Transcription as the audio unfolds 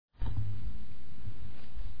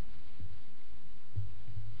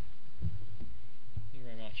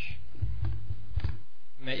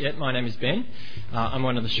yet, my name is Ben. I'm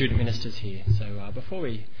one of the student ministers here. So before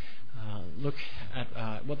we look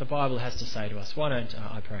at what the Bible has to say to us, why don't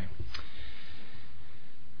I pray?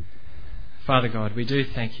 Father God, we do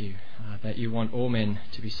thank you that you want all men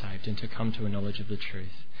to be saved and to come to a knowledge of the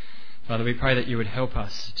truth. Father, we pray that you would help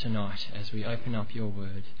us tonight as we open up your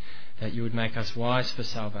word, that you would make us wise for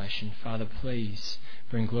salvation. Father, please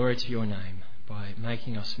bring glory to your name by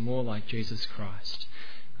making us more like Jesus Christ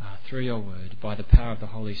through your word, by the power of the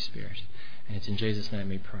Holy Spirit. And it's in Jesus' name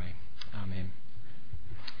we pray. Amen.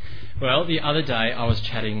 Well, the other day I was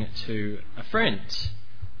chatting to a friend.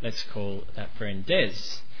 Let's call that friend Des.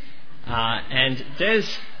 And Des,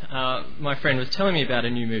 my friend, was telling me about a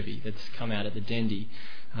new movie that's come out at the Dendy.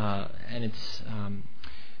 And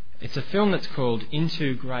it's a film that's called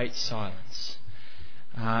Into Great Silence.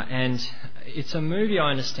 And it's a movie, I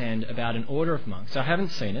understand, about an order of monks. I haven't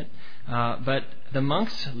seen it, but the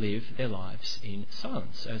monks live their lives in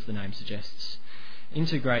silence, as the name suggests.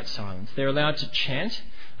 Into great silence. They're allowed to chant,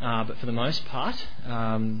 but for the most part,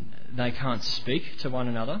 they can't speak to one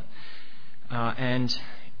another. And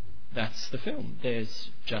that's the film.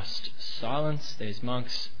 There's just silence. There's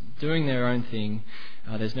monks doing their own thing.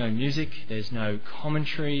 There's no music. There's no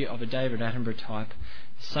commentary of a David Attenborough type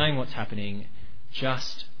saying what's happening.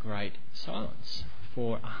 Just great silence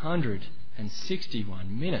for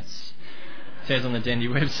 161 minutes, it says on the Dendy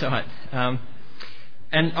website.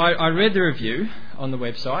 And I read the review on the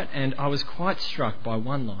website, and I was quite struck by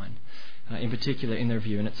one line in particular in the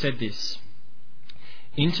review, and it said this: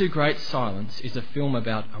 "Into Great Silence is a film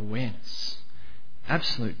about awareness,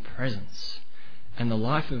 absolute presence, and the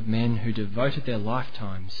life of men who devoted their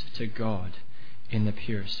lifetimes to God in the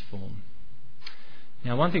purest form."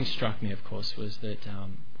 Now, one thing struck me, of course, was that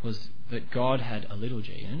God had a little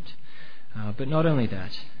g in it, but not only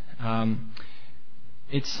that.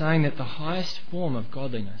 It's saying that the highest form of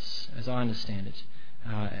godliness, as I understand it,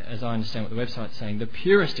 as I understand what the website's saying, the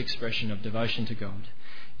purest expression of devotion to God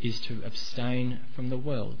is to abstain from the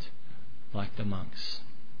world like the monks.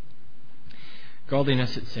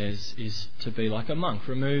 Godliness, it says, is to be like a monk,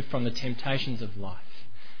 removed from the temptations of life,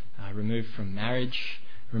 removed from marriage,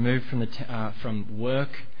 removed from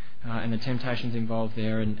work and the temptations involved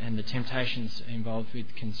there, and the temptations involved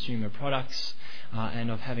with consumer products,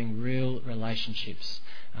 and of having real relationships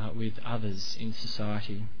with others in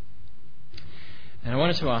society. And I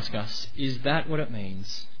wanted to ask us, is that what it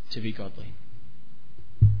means to be godly?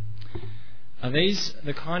 Are these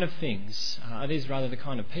the kind of things, are these rather the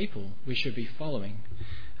kind of people we should be following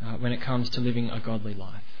when it comes to living a godly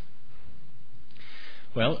life?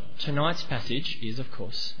 Well, tonight's passage is, of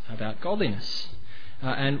course, about godliness.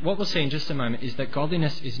 And what we'll see in just a moment is that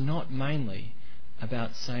godliness is not mainly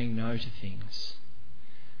about saying no to things.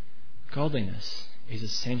 Godliness is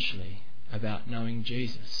essentially about knowing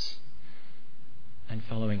Jesus and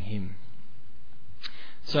following him.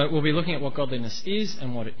 So we'll be looking at what godliness is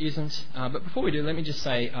and what it isn't. But before we do, let me just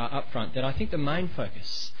say up front that I think the main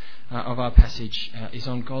focus of our passage is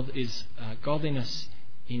on godliness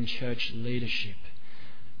in church leadership,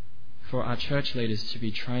 for our church leaders to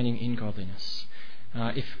be training in godliness.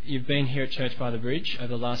 If you've been here at Church by the Bridge over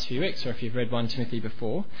the last few weeks, or if you've read 1 Timothy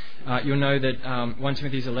before, you'll know that 1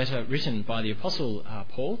 Timothy is a letter written by the Apostle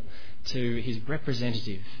Paul to his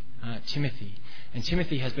representative, Timothy. And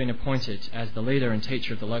Timothy has been appointed as the leader and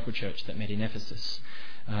teacher of the local church that met in Ephesus.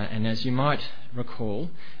 And as you might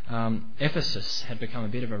recall, Ephesus had become a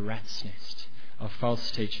bit of a rat's nest of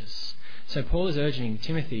false teachers. So Paul is urging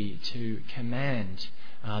Timothy to command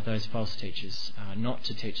those false teachers not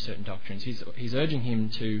to teach certain doctrines. He's urging him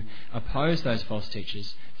to oppose those false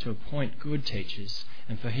teachers, to appoint good teachers,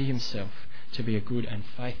 and for he himself to be a good and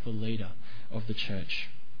faithful leader of the church.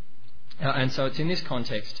 And so it's in this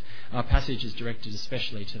context our passage is directed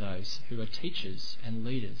especially to those who are teachers and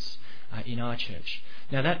leaders in our church.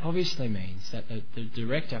 Now that obviously means that the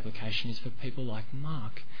direct application is for people like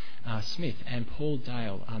Mark Smith and Paul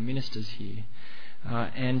Dale, our ministers here.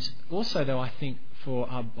 And also, though, I think for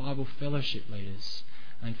our Bible fellowship leaders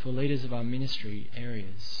and for leaders of our ministry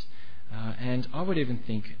areas. And I would even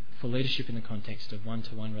think for leadership in the context of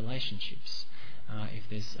one-to-one relationships, if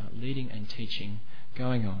there's leading and teaching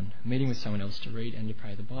going on, meeting with someone else to read and to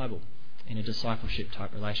pray the Bible in a discipleship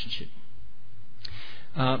type relationship.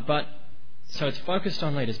 So it's focused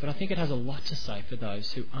on leaders, but I think it has a lot to say for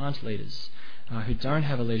those who aren't leaders, who don't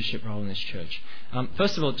have a leadership role in this church.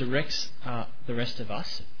 First of all, it directs the rest of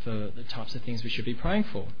us for the types of things we should be praying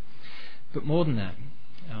for. But more than that,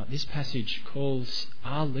 this passage calls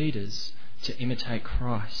our leaders to imitate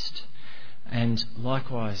Christ. And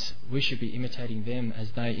likewise, we should be imitating them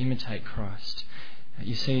as they imitate Christ.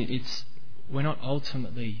 You see, we're not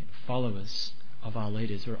ultimately followers of our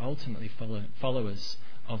leaders. We're ultimately followers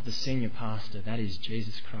of the senior pastor, that is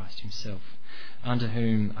Jesus Christ himself, under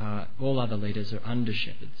whom all other leaders are under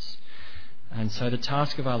shepherds. And so the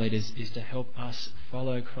task of our leaders is to help us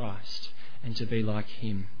follow Christ and to be like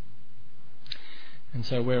him. And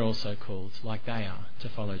so we're also called, like they are, to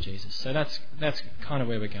follow Jesus. So that's kind of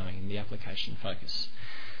where we're going in the application focus.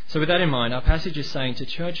 So with that in mind, our passage is saying to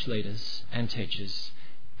church leaders and teachers,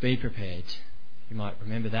 be prepared. You might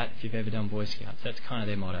remember that if you've ever done Boy Scouts. That's kind of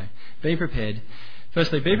their motto. Be prepared.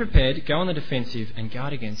 Firstly, be prepared, go on the defensive and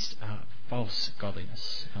guard against false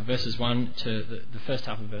godliness. Verses 1 to the first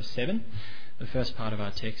half of verse 7, the first part of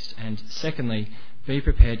our text. And secondly, be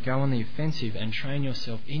prepared, go on the offensive and train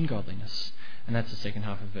yourself in godliness. And that's the second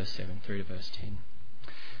half of verse 7 through to verse 10.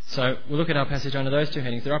 So we'll look at our passage under those two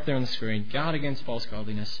headings. They're up there on the screen. Guard against false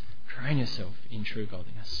godliness. Train yourself in true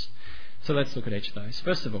godliness. So let's look at each of those.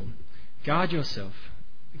 First of all, guard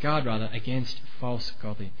against false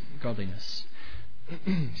godliness.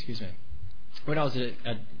 Excuse me. When I was a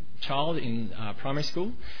child in primary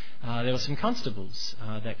school, there were some constables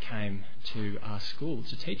that came to our school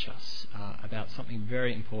to teach us about something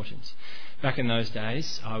very important. Back in those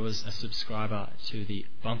days, I was a subscriber to the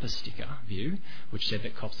bumper sticker view, which said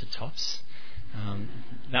that cops are tops.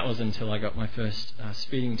 That was until I got my first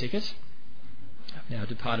speeding ticket. I've now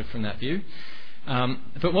departed from that view.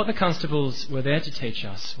 But what the constables were there to teach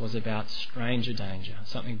us was about stranger danger,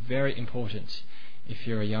 something very important if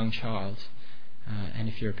you're a young child and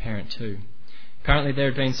if you're a parent too. Apparently there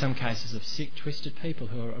had been some cases of sick, twisted people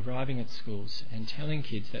who were arriving at schools and telling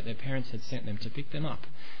kids that their parents had sent them to pick them up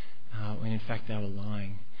when in fact they were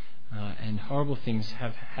lying. And horrible things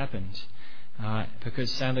have happened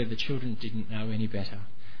because sadly the children didn't know any better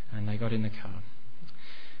and they got in the car.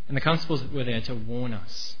 And the constables were there to warn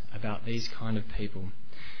us about these kind of people.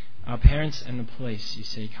 Our parents and the police, you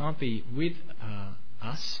see, can't be with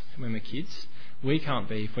us when we're kids. We can't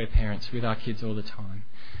be, if we're parents, with our kids all the time.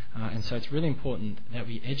 And so it's really important that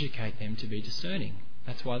we educate them to be discerning.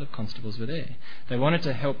 That's why the constables were there. They wanted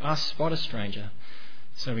to help us spot a stranger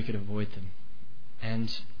so we could avoid them.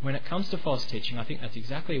 And when it comes to false teaching, I think that's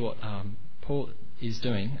exactly what Paul is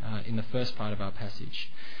doing in the first part of our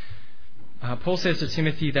passage. Paul says to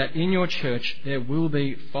Timothy that in your church there will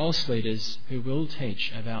be false leaders who will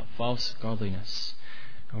teach about false godliness,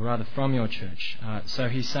 or rather from your church. So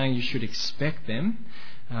he's saying you should expect them,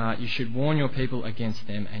 you should warn your people against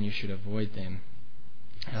them, and you should avoid them.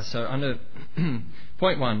 So under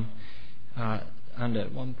point 1, under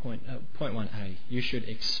point 1a, you should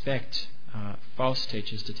expect false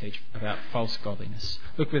teachers to teach about false godliness.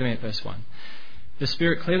 Look with me at verse 1. The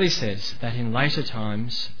Spirit clearly says that in later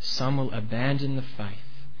times some will abandon the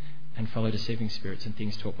faith and follow deceiving spirits and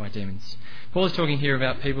things taught by demons. Paul is talking here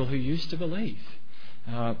about people who used to believe.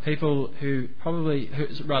 People who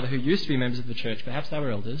used to be members of the church, perhaps they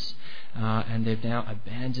were elders, and they've now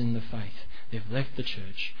abandoned the faith. They've left the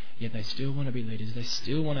church, yet they still want to be leaders. They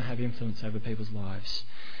still want to have influence over people's lives.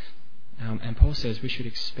 And Paul says we should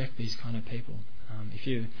expect these kind of people. If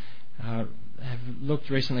you have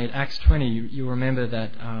looked recently at Acts 20, you'll remember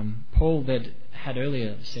that Paul had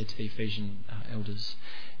earlier said to the Ephesian elders,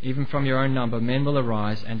 even from your own number men will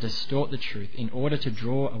arise and distort the truth in order to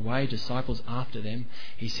draw away disciples after them.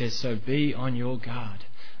 He says, so be on your guard.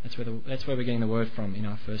 That's where we're getting the word from in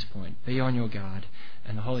our first point. Be on your guard.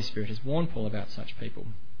 And the Holy Spirit has warned Paul about such people.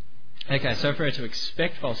 Okay, so if we're to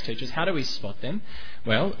expect false teachers, how do we spot them?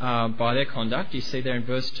 Well, by their conduct. You see there in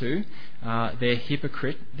verse 2, they're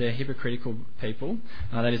hypocritical people.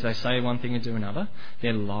 That is, they say one thing and do another.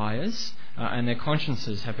 They're liars, and their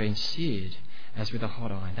consciences have been seared as with a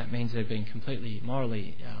hot iron. That means they've been completely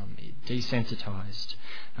morally desensitized.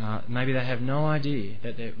 Maybe they have no idea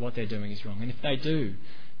that what they're doing is wrong. And if they do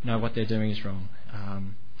know what they're doing is wrong,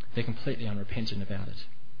 they're completely unrepentant about it.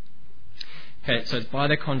 Okay, so it's by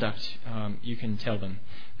their conduct you can tell them,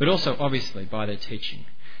 but also obviously by their teaching.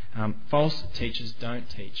 False teachers don't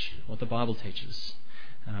teach what the Bible teaches.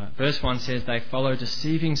 Verse 1 says they follow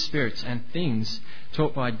deceiving spirits and things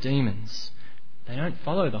taught by demons. They don't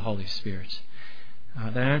follow the Holy Spirit.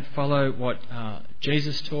 They don't follow what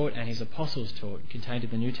Jesus taught and his apostles taught, contained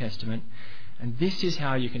in the New Testament. And this is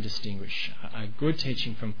how you can distinguish a good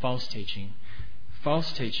teaching from false teaching.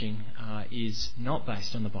 False teaching is not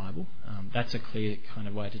based on the Bible. That's a clear kind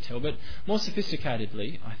of way to tell. But more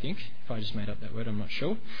sophisticatedly, I think, if I just made up that word, I'm not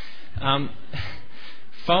sure.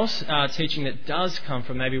 False teaching that does come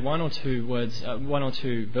from maybe one or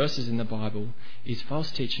two verses in the Bible is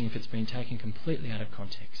false teaching if it's been taken completely out of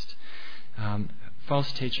context.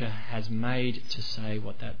 False teacher has made to say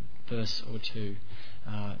what that verse or two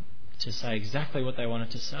to say exactly what they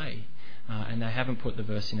wanted to say, and they haven't put the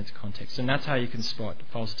verse in its context. And that's how you can spot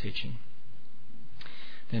false teaching.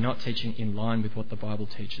 They're not teaching in line with what the Bible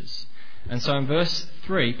teaches. And so in verse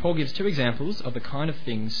 3, Paul gives two examples of the kind of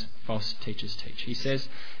things false teachers teach. He says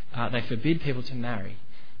they forbid people to marry,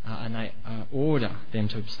 and they order them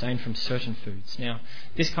to abstain from certain foods. Now,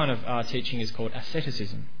 this kind of teaching is called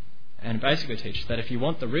asceticism, and basically teaches that if you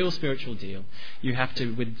want the real spiritual deal, you have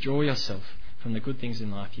to withdraw yourself from the good things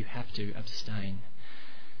in life. You have to abstain.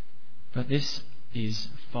 But this is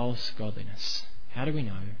false godliness. How do we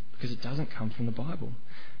know? Because it doesn't come from the Bible.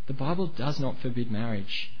 The Bible does not forbid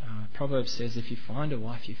marriage. Proverbs says if you find a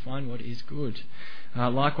wife, you find what is good.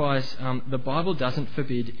 Likewise, the Bible doesn't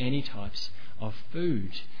forbid any types of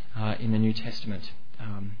food in the New Testament.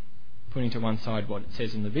 Putting to one side what it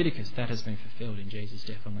says in Leviticus, that has been fulfilled in Jesus'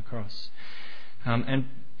 death on the cross. And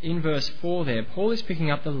in verse 4 there, Paul is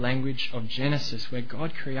picking up the language of Genesis where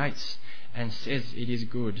God creates and says it is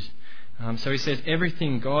good. So he says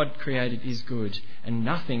everything God created is good and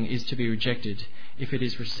nothing is to be rejected if it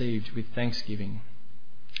is received with thanksgiving.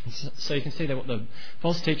 So you can see that what the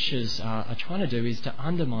false teachers are trying to do is to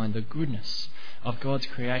undermine the goodness of God's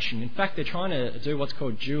creation. In fact, they're trying to do what's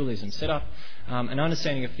called dualism, set up an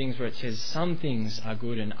understanding of things where it says some things are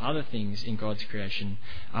good and other things in God's creation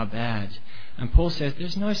are bad. And Paul says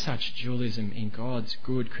there's no such dualism in God's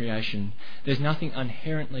good creation. There's nothing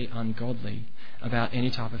inherently ungodly about any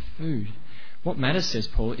type of food. What matters, says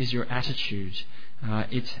Paul, is your attitude.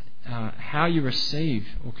 It's how you receive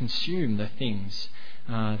or consume the things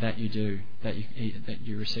that you do, that you eat, that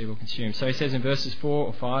you receive or consume. So he says in verses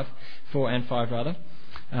 4 and 5,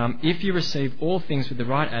 if you receive all things with the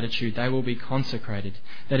right attitude, they will be consecrated.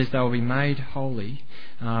 That is, they will be made holy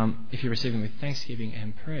if you receive them with thanksgiving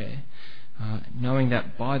and prayer, knowing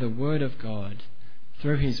that by the word of God,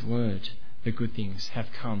 through his word, the good things have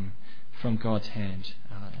come from God's hand.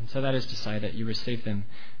 And so that is to say that you receive them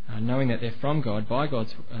knowing that they're from God, by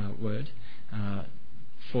God's word,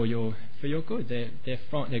 for your good.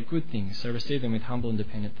 They're good things, so receive them with humble and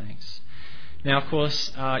dependent thanks. Now, of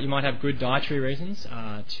course, you might have good dietary reasons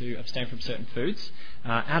to abstain from certain foods.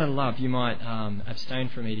 Out of love, you might abstain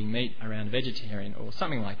from eating meat around a vegetarian or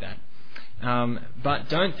something like that. But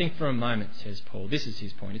don't think for a moment, says Paul, this is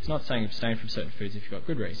his point. It's not saying abstain from certain foods if you've got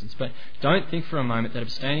good reasons, but don't think for a moment that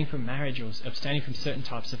abstaining from marriage or abstaining from certain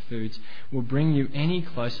types of foods will bring you any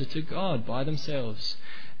closer to God by themselves.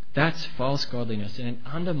 That's false godliness, and it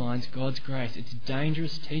undermines God's grace. It's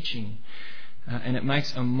dangerous teaching, and it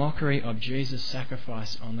makes a mockery of Jesus'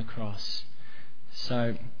 sacrifice on the cross.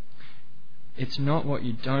 So it's not what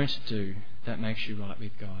you don't do that makes you right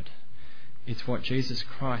with God. It's what Jesus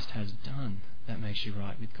Christ has done that makes you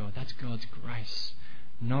right with God. That's God's grace,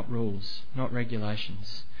 not rules, not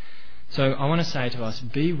regulations. So I want to say to us,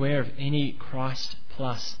 beware of any Christ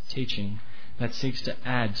plus teaching that seeks to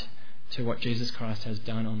add to what Jesus Christ has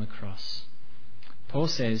done on the cross. Paul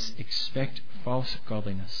says, expect false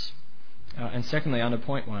godliness. And secondly, under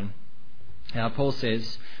point 1, Paul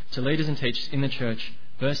says to leaders and teachers in the church,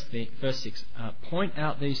 verse 6, point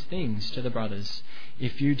out these things to the brothers.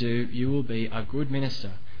 If you do, you will be a good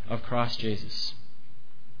minister of Christ Jesus.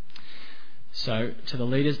 So, to the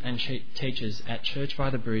leaders and teachers at Church by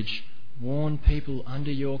the Bridge, warn people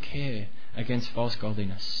under your care against false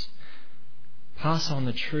godliness. Pass on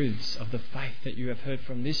the truths of the faith that you have heard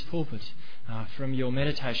from this pulpit, from your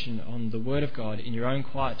meditation on the Word of God in your own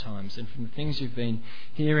quiet times, and from the things you've been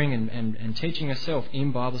hearing and teaching yourself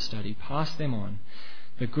in Bible study. Pass them on,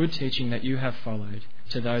 the good teaching that you have followed,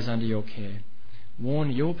 to those under your care.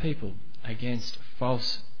 Warn your people against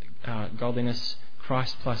false godliness,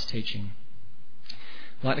 Christ plus teaching.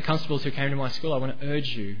 Like the constables who came to my school, I want to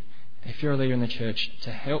urge you, if you're a leader in the church,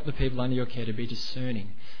 to help the people under your care to be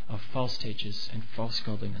discerning of false teachers and false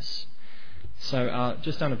godliness. So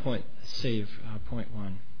just under point C of point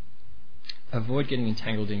 1, avoid getting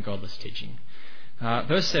entangled in godless teaching.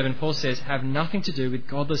 Verse 7, Paul says, have nothing to do with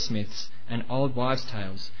godless myths and old wives'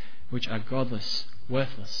 tales, which are godless,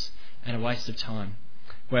 worthless, and a waste of time.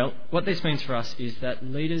 Well, what this means for us is that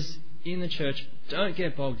leaders in the church don't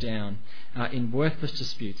get bogged down in worthless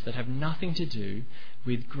disputes that have nothing to do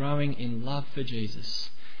with growing in love for Jesus.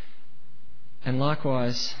 And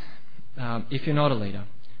likewise, if you're not a leader,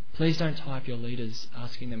 please don't type your leaders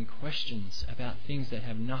asking them questions about things that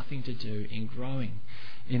have nothing to do in growing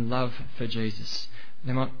in love for Jesus.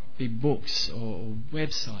 There might be books or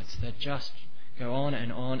websites that just go on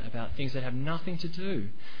and on about things that have nothing to do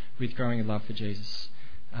with growing in love for Jesus.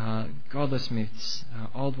 godless myths,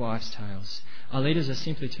 old wives' tales. Our leaders are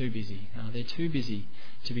simply too busy. They're too busy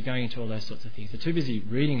to be going into all those sorts of things. They're too busy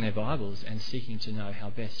reading their Bibles and seeking to know how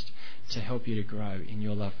best to help you to grow in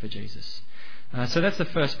your love for Jesus. So that's the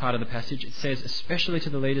first part of the passage. It says, especially to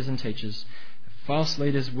the leaders and teachers, false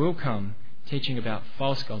leaders will come teaching about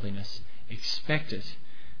false godliness. Expect it.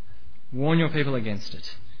 Warn your people against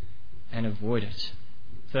it and avoid it.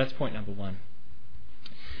 So that's point number one.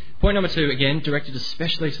 Point number two, again, directed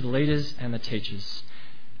especially to the leaders and the teachers.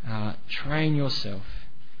 Train yourself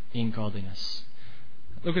in godliness.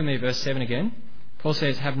 Look at me, verse 7 again. Paul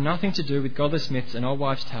says, have nothing to do with godless myths and old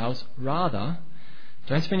wives' tales. Rather,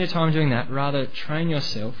 don't spend your time doing that. Rather, train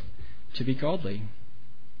yourself to be godly.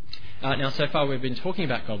 Now, so far we've been talking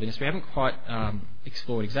about godliness. We haven't quite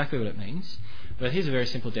explored exactly what it means. But here's a very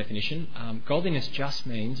simple definition. Godliness just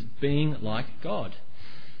means being like God.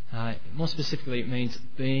 More specifically, it means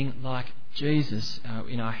being like Jesus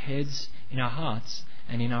in our heads, in our hearts,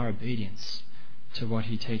 and in our obedience to what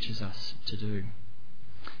he teaches us to do.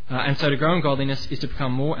 And so to grow in godliness is to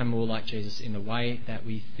become more and more like Jesus in the way that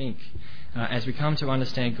we think, as we come to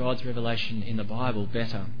understand God's revelation in the Bible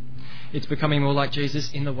better. It's becoming more like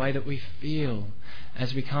Jesus in the way that we feel,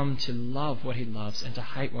 as we come to love what he loves and to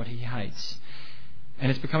hate what he hates. And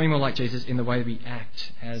it's becoming more like Jesus in the way we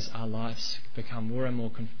act as our lives become more and more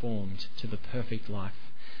conformed to the perfect life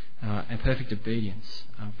and perfect obedience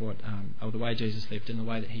of the way Jesus lived and the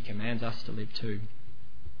way that he commands us to live too.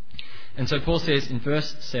 And so Paul says in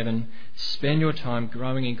verse 7, spend your time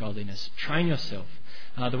growing in godliness. Train yourself.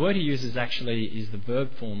 The word he uses actually is the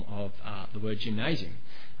verb form of the word gymnasium.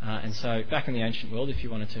 And so back in the ancient world, if you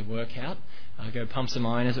wanted to work out, go pump some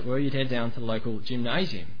iron as it were, you'd head down to the local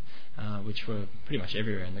gymnasium. Which were pretty much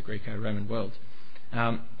everywhere in the Greco-Roman world.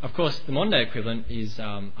 Of course, the modern-day equivalent is,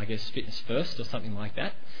 fitness first or something like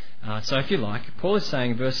that. So if you like, Paul is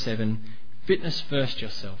saying, verse 7, fitness first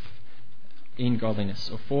yourself in godliness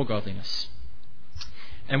or for godliness.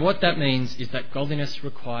 And what that means is that godliness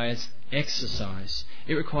requires exercise.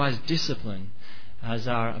 It requires discipline. As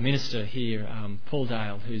our minister here, Paul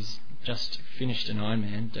Dale, who's just finished an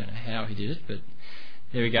Ironman, don't know how he did it, but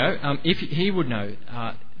there we go. If he would know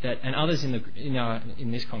that, and others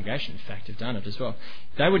in this congregation, in fact, have done it as well.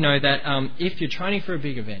 They would know that if you're training for a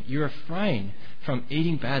big event, you refrain from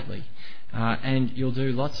eating badly, and you'll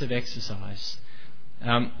do lots of exercise.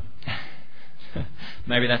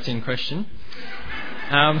 Maybe that's in question.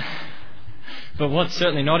 But what's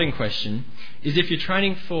certainly not in question is if you're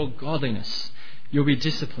training for godliness, you'll be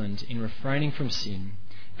disciplined in refraining from sin,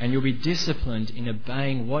 and you'll be disciplined in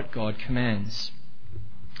obeying what God commands.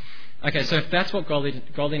 Okay, so if that's what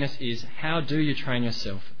godliness is, how do you train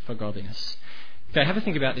yourself for godliness? Okay, have a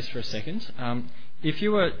think about this for a second. If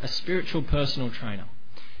you were a spiritual personal trainer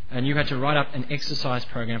and you had to write up an exercise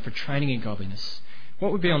program for training in godliness,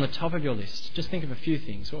 what would be on the top of your list? Just think of a few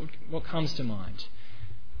things. What comes to mind?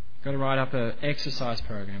 You've got to write up an exercise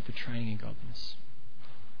program for training in godliness.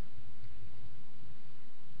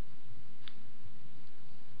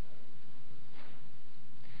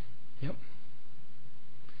 Yep.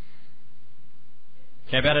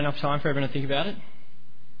 Okay, about enough time for everyone to think about it?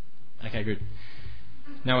 Okay, good.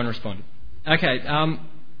 No one responded. Okay,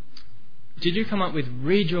 did you come up with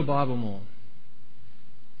read your Bible more?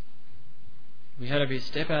 We had to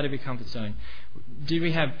step out of your comfort zone. Did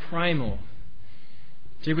we have pray more?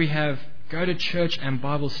 Did we have go to church and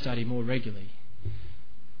Bible study more regularly?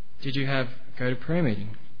 Did you have go to prayer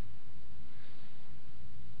meeting?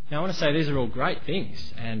 Now, I want to say these are all great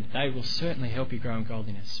things, and they will certainly help you grow in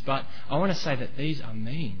godliness. But I want to say that these are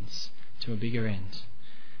means to a bigger end,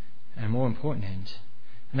 and a more important end.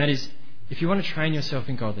 And that is, if you want to train yourself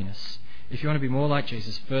in godliness, if you want to be more like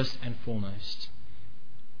Jesus first and foremost,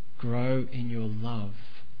 grow in your love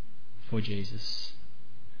for Jesus.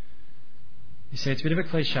 You see, it's a bit of a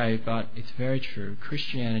cliche, but it's very true.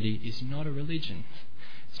 Christianity is not a religion.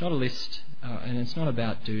 It's not a list, and it's not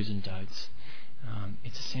about do's and don'ts.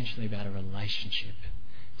 It's essentially about a relationship.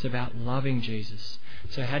 It's about loving Jesus.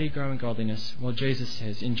 So how do you grow in godliness? Well, Jesus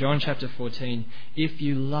says in John chapter 14, if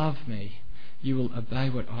you love me, you will obey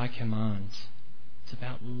what I command. It's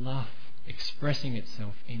about love expressing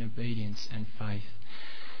itself in obedience and faith.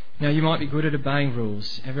 Now, you might be good at obeying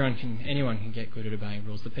rules. Anyone can get good at obeying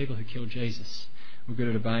rules. The people who killed Jesus were good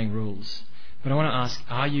at obeying rules. But I want to ask,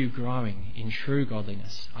 are you growing in true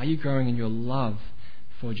godliness? Are you growing in your love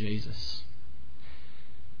for Jesus?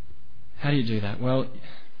 How do you do that? Well,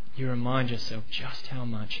 you remind yourself just how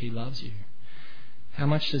much he loves you. How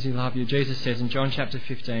much does he love you? Jesus says in John chapter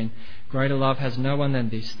 15, greater love has no one than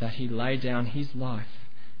this, that he laid down his life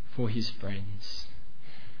for his friends.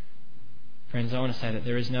 Friends, I want to say that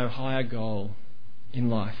there is no higher goal in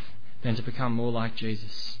life than to become more like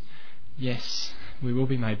Jesus. Yes, we will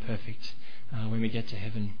be made perfect when we get to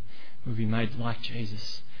heaven. We'll be made like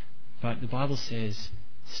Jesus. But the Bible says,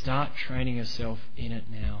 start training yourself in it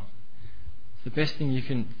now. It's the best thing you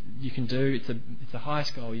can do. It's the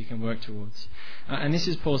highest goal you can work towards. And this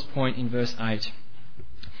is Paul's point in verse 8.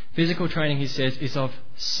 Physical training, he says, is of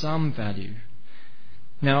some value.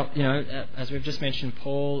 Now, as we've just mentioned,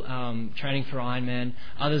 Paul training for Ironman.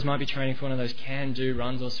 Others might be training for one of those can-do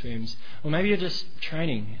runs or swims. Or maybe you're just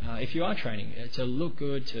training, if you are training, to look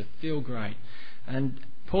good, to feel great. And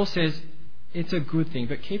Paul says it's a good thing,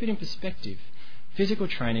 but keep it in perspective. Physical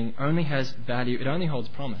training only has value, it only holds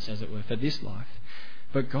promise, as it were, for this life.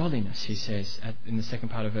 But godliness, he says in the second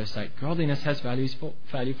part of verse 8, godliness has value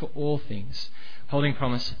for all things, holding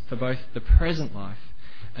promise for both the present life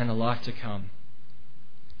and the life to come.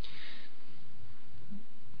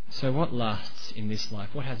 So what lasts in this life,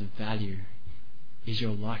 what has value, is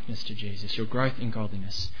your likeness to Jesus, your growth in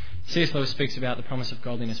godliness. C.S. Lewis speaks about the promise of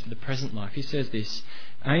godliness for the present life. He says this,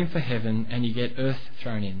 aim for heaven and you get earth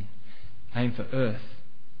thrown in. Aim for earth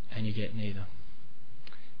and you get neither.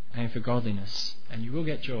 Aim for godliness and you will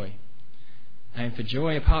get joy. Aim for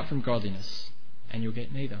joy apart from godliness and you'll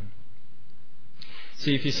get neither.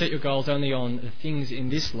 See, if you set your goals only on the things in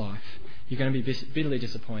this life, you're going to be bitterly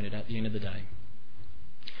disappointed at the end of the day.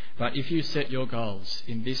 But if you set your goals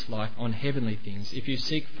in this life on heavenly things, if you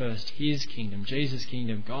seek first His kingdom, Jesus'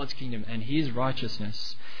 kingdom, God's kingdom, and His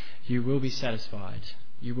righteousness, you will be satisfied.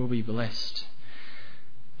 You will be blessed.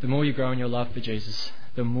 The more you grow in your love for Jesus,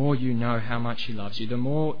 the more you know how much He loves you, the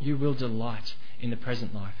more you will delight in the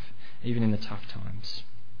present life, even in the tough times.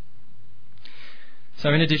 So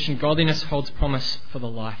in addition, godliness holds promise for the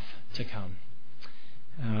life to come.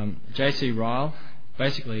 J.C. Ryle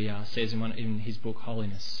basically says in his book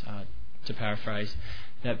Holiness, to paraphrase,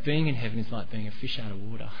 that being in heaven is like being a fish out of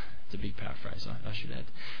water. It's a big paraphrase, I should add.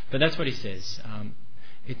 But that's what he says.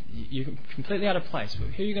 You're completely out of place. Who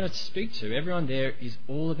are you going to speak to? Everyone there is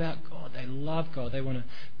all about God. They love God. They want to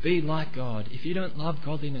be like God. If you don't love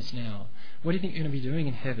godliness now, what do you think you're going to be doing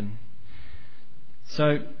in heaven?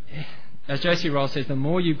 So, as J.C. Ryle says, the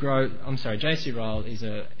more you grow... J.C. Ryle is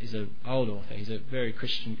an old author. He's a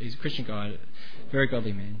Christian guy, a very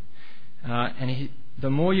godly man. The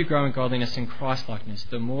more you grow in godliness and Christ-likeness,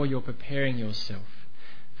 the more you're preparing yourself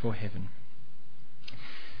for heaven.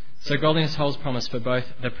 So godliness holds promise for both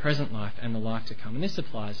the present life and the life to come. And this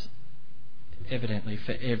applies evidently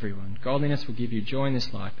for everyone. Godliness will give you joy in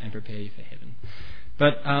this life and prepare you for heaven.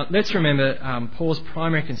 But let's remember Paul's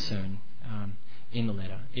primary concern in the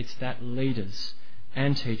letter. It's that leaders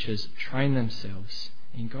and teachers train themselves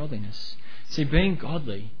in godliness. See, being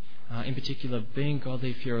godly, in particular being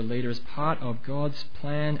godly if you're a leader, is part of God's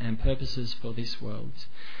plan and purposes for this world.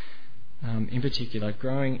 In particular,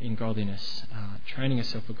 growing in godliness, training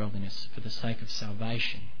yourself for godliness for the sake of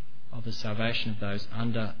salvation, of the salvation of those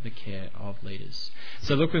under the care of leaders.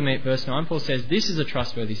 So look with me at verse 9. Paul says, this is a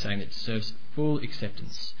trustworthy saying that deserves full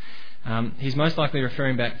acceptance. He's most likely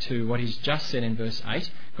referring back to what he's just said in verse 8.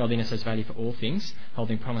 Godliness has value for all things,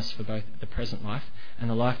 holding promise for both the present life and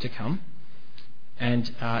the life to come.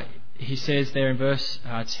 And he says there in verse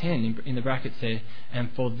 10, in the brackets there,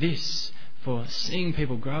 and for this, for seeing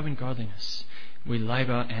people grow in godliness, we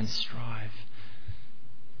labour and strive.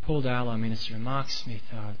 Paul Dale, our minister, and Mark Smith,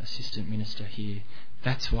 our assistant minister here,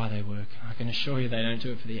 that's why they work. I can assure you they don't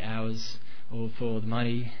do it for the hours or for the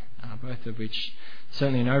money, both of which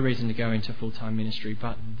certainly no reason to go into full-time ministry,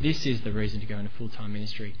 but this is the reason to go into full-time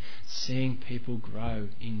ministry, seeing people grow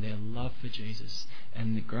in their love for Jesus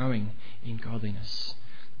and growing in godliness.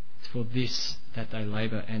 It's for this that they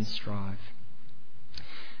labour and strive.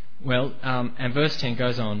 Well, and verse 10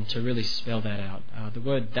 goes on to really spell that out. The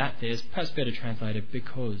word that there is perhaps better translated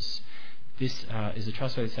because this is a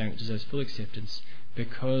trustworthy saying that deserves full acceptance,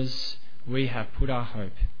 because we have put our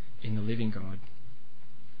hope in the living God.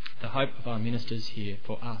 The hope of our ministers here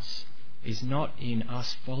for us is not in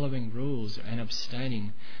us following rules and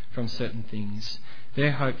abstaining from certain things.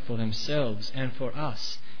 Their hope for themselves and for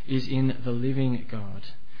us is in the living God,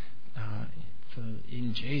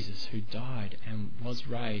 in Jesus, who died and was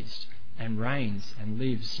raised and reigns and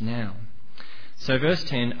lives now. So verse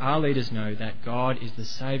 10, our leaders know that God is the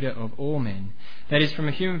Saviour of all men. That is, from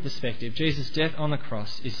a human perspective, Jesus' death on the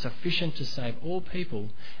cross is sufficient to save all people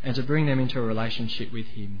and to bring them into a relationship with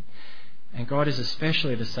Him. And God is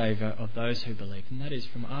especially the Saviour of those who believe. And that is,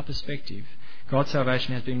 from our perspective, God's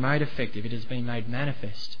salvation has been made effective. It has been made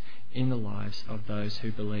manifest in the lives of those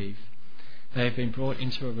who believe. They have been brought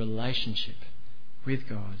into a relationship with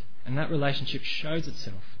God. And that relationship shows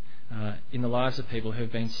itself in the lives of people who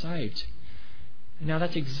have been saved. Now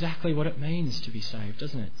that's exactly what it means to be saved,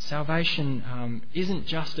 doesn't it? Salvation isn't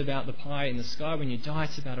just about the pie in the sky when you die.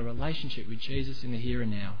 It's about a relationship with Jesus in the here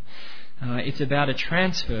and now. It's about a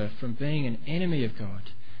transfer from being an enemy of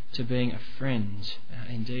God to being a friend,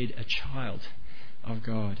 indeed a child of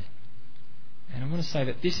God. And I want to say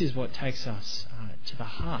that this is what takes us to the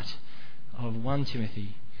heart of 1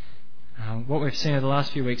 Timothy. What we've seen over the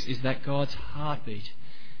last few weeks is that God's heartbeat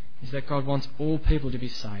is that God wants all people to be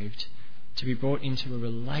saved, to be brought into a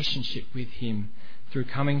relationship with Him through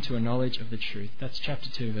coming to a knowledge of the truth. That's chapter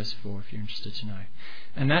 2, verse 4, if you're interested to know.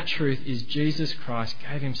 And that truth is Jesus Christ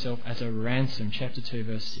gave Himself as a ransom, chapter 2,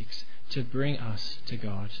 verse 6, to bring us to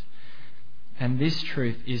God. And this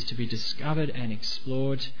truth is to be discovered and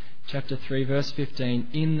explored, chapter 3, verse 15,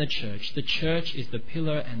 in the church. The church is the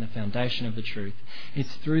pillar and the foundation of the truth.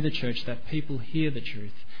 It's through the church that people hear the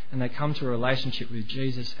truth and they come to a relationship with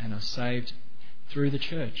Jesus and are saved through the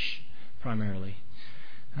church, primarily.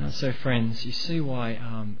 So friends, you see why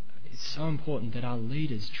it's so important that our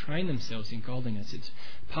leaders train themselves in godliness. It's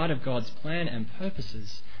part of God's plan and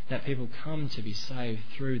purposes that people come to be saved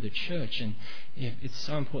through the church, and it's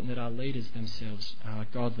so important that our leaders themselves are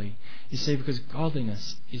godly. You see, because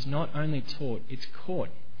godliness is not only taught, it's caught.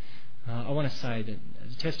 I want to say that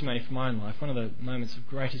as a testimony from my own life, one of the moments of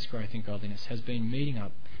greatest growth in godliness has been meeting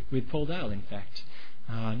up with Paul Dale, in fact.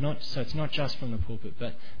 So it's not just from the pulpit,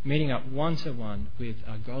 but meeting up one-to-one with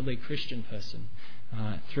a godly Christian person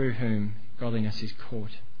through whom godliness is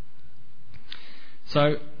caught.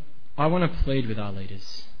 So I want to plead with our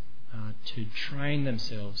leaders to train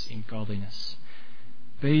themselves in godliness.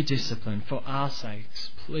 Be disciplined. For our sakes,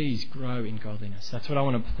 please grow in godliness. That's what I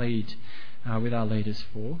want to plead with our leaders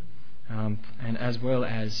for, and as well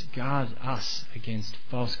as guard us against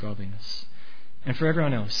false godliness. And for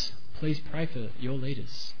everyone else, please pray for your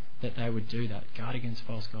leaders that they would do that, guard against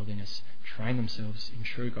false godliness, train themselves in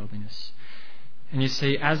true godliness. And you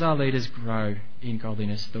see, as our leaders grow in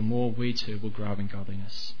godliness, the more we too will grow in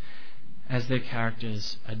godliness. As their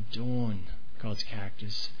characters adorn God's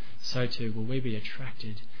characters, so too will we be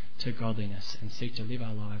attracted to godliness and seek to live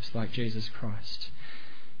our lives like Jesus Christ,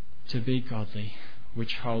 to be godly,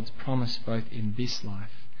 which holds promise both in this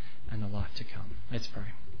life and the life to come. Let's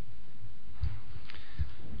pray.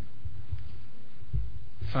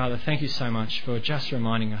 Father, thank you so much for just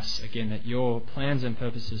reminding us again that your plans and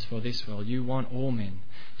purposes for this world, you want all men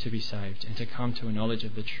to be saved and to come to a knowledge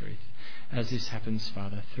of the truth. As this happens,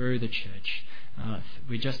 Father, through the church,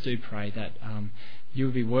 we just do pray that you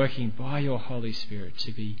will be working by your Holy Spirit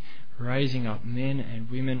to be raising up men and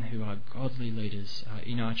women who are godly leaders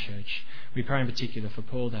in our church. We pray in particular for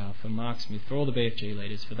Paul Dale, for Mark Smith, for all the BFG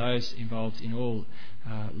leaders, for those involved in all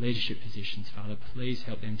leadership positions. Father, please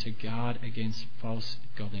help them to guard against false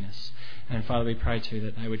godliness. And Father, we pray too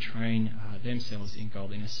that they would train themselves in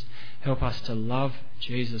godliness. Help us to love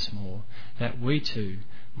Jesus more, that we too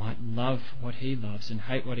might love what he loves and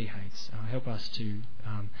hate what he hates. Help us to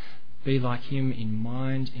be like him in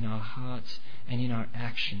mind, in our hearts, and in our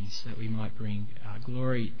actions, that we might bring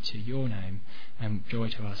glory to your name and joy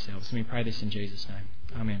to ourselves. And we pray this in Jesus' name.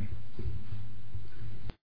 Amen.